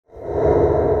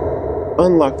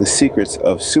unlock the secrets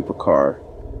of supercar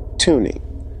tuning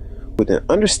with an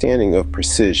understanding of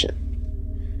precision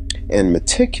and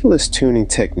meticulous tuning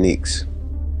techniques.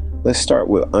 Let's start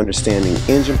with understanding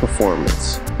engine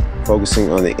performance,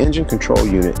 focusing on the engine control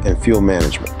unit and fuel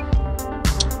management.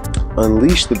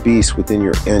 Unleash the beast within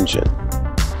your engine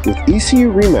with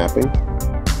ECU remapping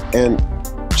and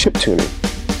chip tuning,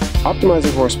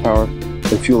 optimizing horsepower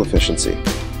and fuel efficiency.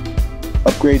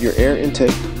 Upgrade your air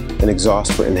intake and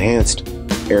exhaust for enhanced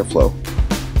airflow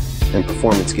and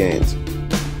performance gains.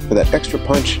 For that extra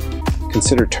punch,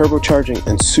 consider turbocharging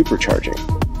and supercharging.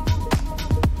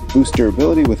 Boost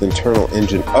durability with internal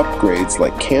engine upgrades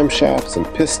like camshafts and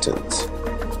pistons.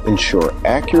 Ensure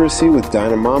accuracy with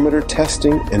dynamometer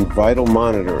testing and vital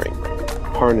monitoring.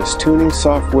 Harness tuning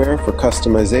software for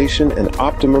customization and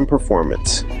optimum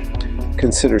performance.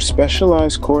 Consider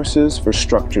specialized courses for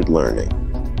structured learning.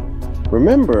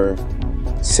 Remember,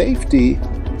 safety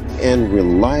and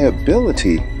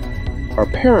reliability are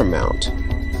paramount.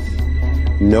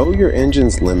 Know your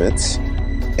engine's limits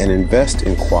and invest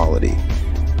in quality.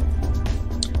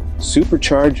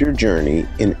 Supercharge your journey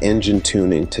in engine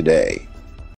tuning today.